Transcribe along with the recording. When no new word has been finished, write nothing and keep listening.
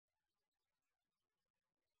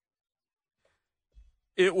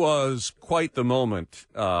It was quite the moment.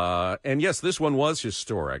 And yes, this one was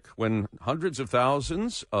historic when hundreds of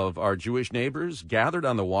thousands of our Jewish neighbors gathered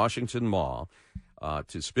on the Washington Mall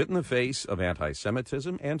to spit in the face of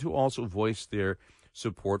anti-Semitism and to also voice their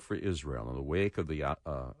support for Israel in the wake of the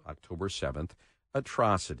October 7th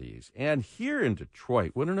atrocities. And here in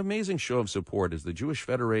Detroit, what an amazing show of support is the Jewish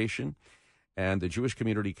Federation and the Jewish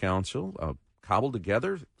Community Council cobbled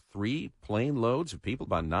together 3 plane loads of people,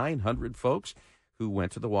 about 900 folks, who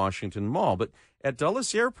went to the Washington Mall. But at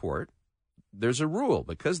Dulles Airport, there's a rule.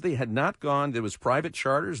 Because they had not gone, there was private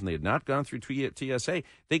charters, and they had not gone through TSA,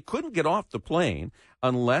 they couldn't get off the plane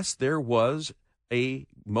unless there was a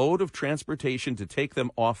mode of transportation to take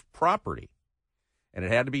them off property. And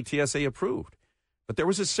it had to be TSA approved. But there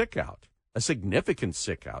was a sick out, a significant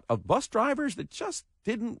sick out of bus drivers that just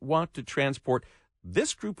didn't want to transport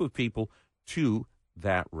this group of people to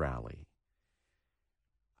that rally.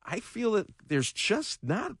 I feel that there's just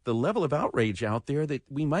not the level of outrage out there that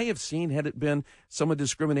we might have seen had it been somewhat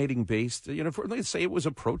discriminating based, let's say it was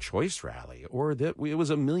a pro-choice rally or that it was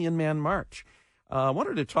a million-man march. I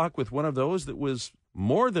wanted to talk with one of those that was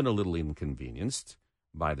more than a little inconvenienced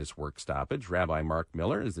by this work stoppage. Rabbi Mark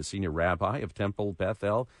Miller is the senior rabbi of Temple Beth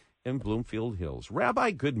in Bloomfield Hills.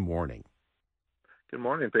 Rabbi, good morning. Good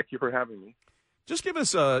morning. Thank you for having me. Just give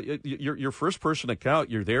us your first-person account.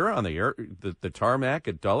 You're there on the tarmac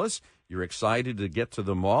at Dulles. You're excited to get to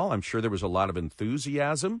the mall. I'm sure there was a lot of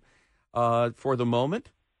enthusiasm for the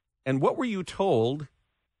moment. And what were you told,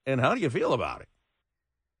 and how do you feel about it?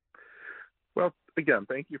 Well, again,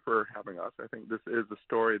 thank you for having us. I think this is a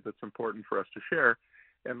story that's important for us to share.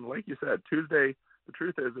 And like you said, Tuesday, the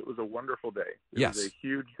truth is it was a wonderful day. It was a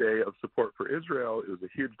huge day of support for Israel. It was a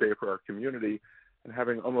huge day for our community. And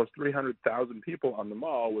having almost 300,000 people on the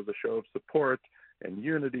mall was a show of support and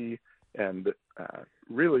unity and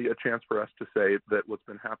really a chance for us to say that what's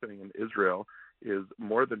been happening in Israel is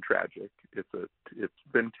more than tragic. It's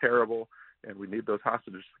been terrible, and we need those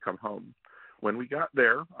hostages to come home. When we got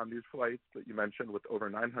there on these flights that you mentioned with over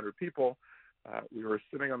 900 people, we were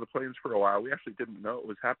sitting on the planes for a while. We actually didn't know it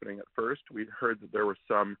was happening at first. We'd heard that there were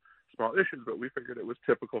some small issues, but we figured it was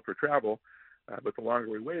typical for travel. But the longer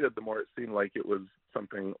we waited, the more it seemed like it was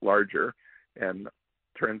something larger. And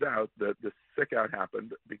turns out that this sick out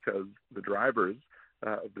happened because the drivers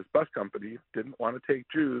of this bus company didn't want to take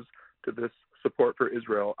Jews to this support for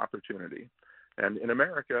Israel opportunity. And in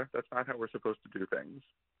America, that's not how we're supposed to do things.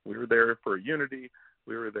 We were there for unity.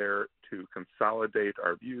 We were there to consolidate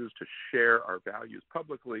our views, to share our values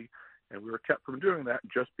publicly. And we were kept from doing that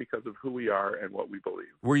just because of who we are and what we believe.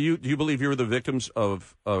 Do you believe you were the victims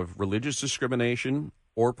of religious discrimination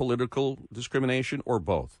or political discrimination or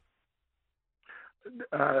both?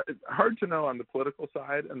 Hard to know on the political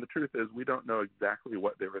side. And the truth is we don't know exactly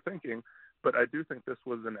what they were thinking. But I do think this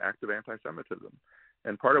was an act of anti-Semitism.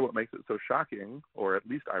 And part of what makes it so shocking, or at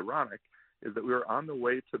least ironic, is that we were on the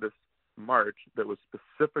way to this march that was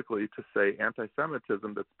specifically to say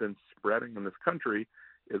anti-Semitism that's been spreading in this country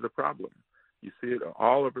is a problem. You see it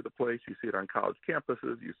all over the place. You see it on college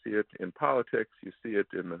campuses. You see it in politics. You see it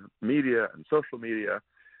in the media and social media.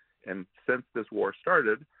 And since this war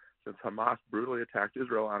started, since Hamas brutally attacked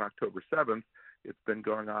Israel on October 7th, it's been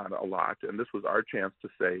going on a lot. And this was our chance to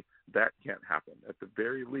say that can't happen. At the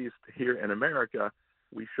very least, here in America,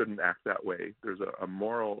 we shouldn't act that way. There's a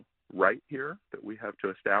moral right here that we have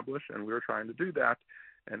to establish, and we're trying to do that.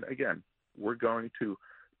 And again, we're going to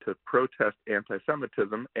protest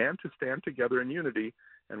anti-Semitism and to stand together in unity,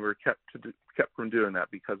 and we're kept from doing that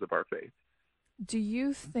because of our faith. Do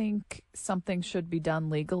you think something should be done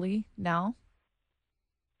legally now?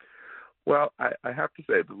 Well, I have to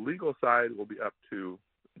say the legal side will be up to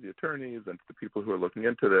the attorneys and to the people who are looking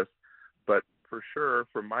into this, but for sure,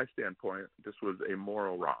 from my standpoint, this was a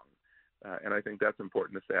moral wrong. And I think that's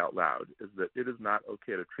important to say out loud, is that it is not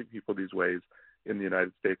okay to treat people these ways in the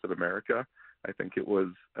United States of America. I think it was,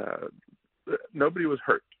 nobody was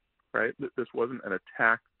hurt, right? This wasn't an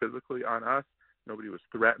attack physically on us. Nobody was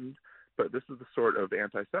threatened. But this is the sort of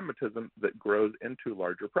anti-Semitism that grows into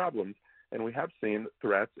larger problems. And we have seen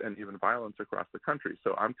threats and even violence across the country.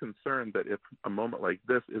 So I'm concerned that if a moment like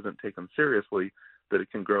this isn't taken seriously, that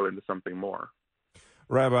it can grow into something more.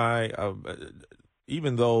 Rabbi,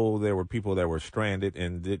 even though there were people that were stranded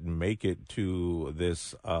and didn't make it to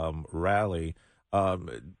this rally,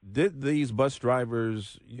 did these bus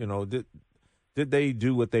drivers, did they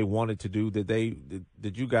do what they wanted to do?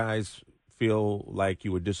 Did you guys feel like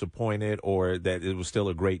you were disappointed, or that it was still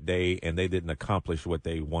a great day and they didn't accomplish what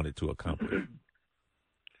they wanted to accomplish?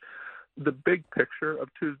 The big picture of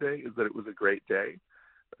Tuesday is that it was a great day.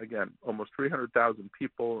 again, almost 300,000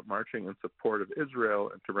 people marching in support of Israel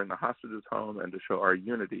and to bring the hostages home and to show our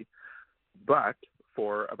unity. But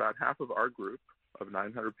for about half of our group of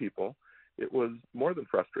 900 people, it was more than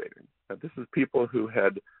frustrating. This is people who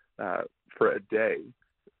had, for a day,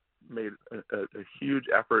 made a huge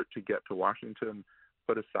effort to get to Washington,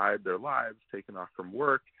 put aside their lives, taken off from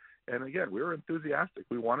work. And again, we were enthusiastic.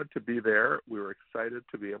 We wanted to be there. We were excited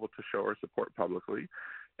to be able to show our support publicly.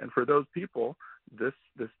 And for those people, this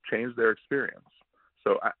changed their experience.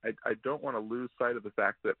 So I don't want to lose sight of the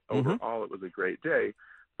fact that overall it was a great day,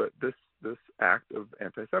 but this act of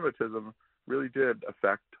anti-Semitism really did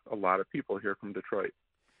affect a lot of people here from Detroit.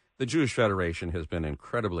 The Jewish Federation has been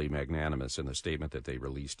incredibly magnanimous in the statement that they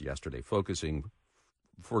released yesterday, focusing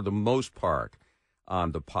for the most part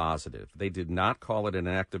on the positive. They did not call it an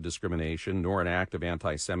act of discrimination nor an act of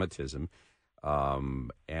anti-Semitism,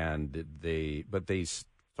 but they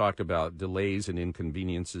talked about delays and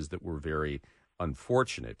inconveniences that were very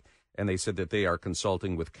unfortunate. And they said that they are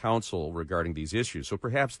consulting with counsel regarding these issues. So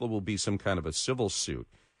perhaps there will be some kind of a civil suit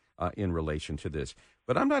in relation to this.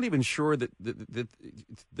 But I'm not even sure that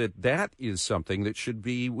is something that should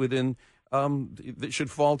be within that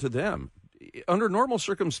should fall to them. Under normal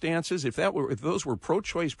circumstances, if those were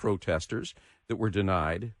pro-choice protesters that were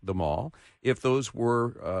denied the mall, if those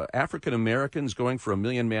were African Americans going for a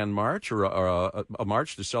Million Man March or a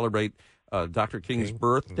march to celebrate Dr. King's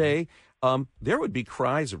birthday, there would be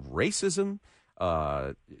cries of racism,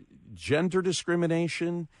 gender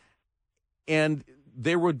discrimination, and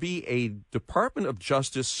there would be a Department of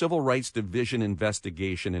Justice Civil Rights Division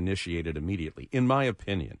investigation initiated immediately, in my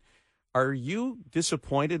opinion. Are you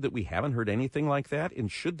disappointed that we haven't heard anything like that?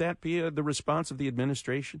 And should that be the response of the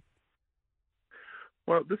administration?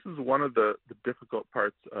 Well, this is one of the difficult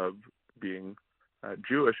parts of being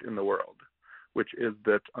Jewish in the world, which is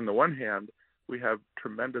that on the one hand, we have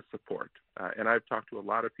tremendous support. And I've talked to a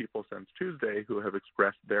lot of people since Tuesday who have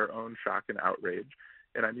expressed their own shock and outrage,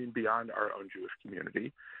 and I mean beyond our own Jewish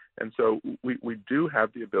community. And so we do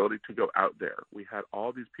have the ability to go out there. We had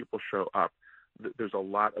all these people show up. There's a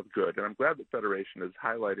lot of good. And I'm glad the Federation is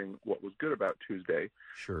highlighting what was good about Tuesday.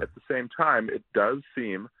 Sure. At the same time, it does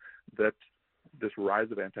seem that this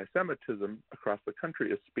rise of anti-Semitism across the country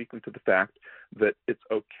is speaking to the fact that it's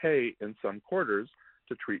okay in some quarters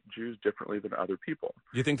to treat Jews differently than other people.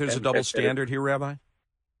 You think there's a double standard here, Rabbi?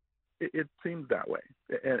 It seems that way.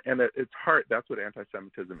 And at its heart, that's what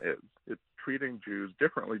anti-Semitism is. It's treating Jews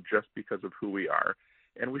differently just because of who we are.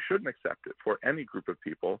 And we shouldn't accept it for any group of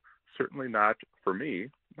people, certainly not for me,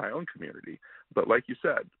 my own community. But like you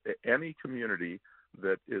said, any community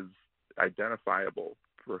that is identifiable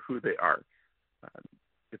for who they are,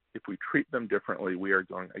 if we treat them differently, we are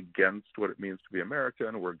going against what it means to be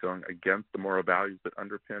American. We're going against the moral values that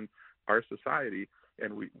underpin our society,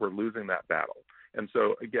 and we're losing that battle. And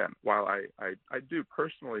so, again, while I do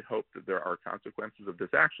personally hope that there are consequences of this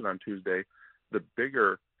action on Tuesday, the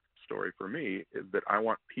bigger story for me is that I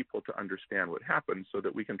want people to understand what happened so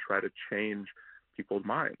that we can try to change people's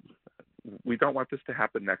minds. We don't want this to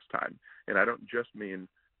happen next time. And I don't just mean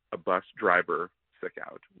a bus driver sick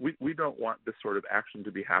out. We don't want this sort of action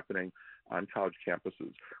to be happening on college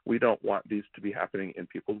campuses. We don't want these to be happening in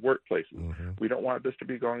people's workplaces. Mm-hmm. We don't want this to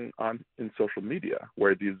be going on in social media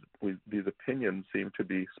where these opinions seem to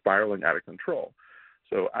be spiraling out of control.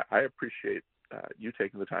 So I appreciate you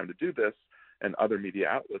taking the time to do this and other media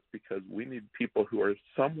outlets, because we need people who are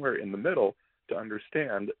somewhere in the middle to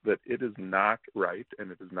understand that it is not right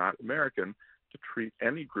and it is not American to treat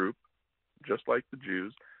any group, just like the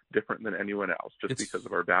Jews, different than anyone else, just because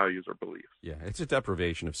of our values or beliefs. Yeah, it's a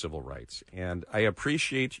deprivation of civil rights. And I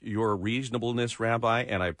appreciate your reasonableness, Rabbi,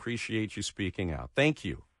 and I appreciate you speaking out. Thank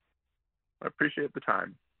you. I appreciate the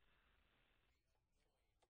time.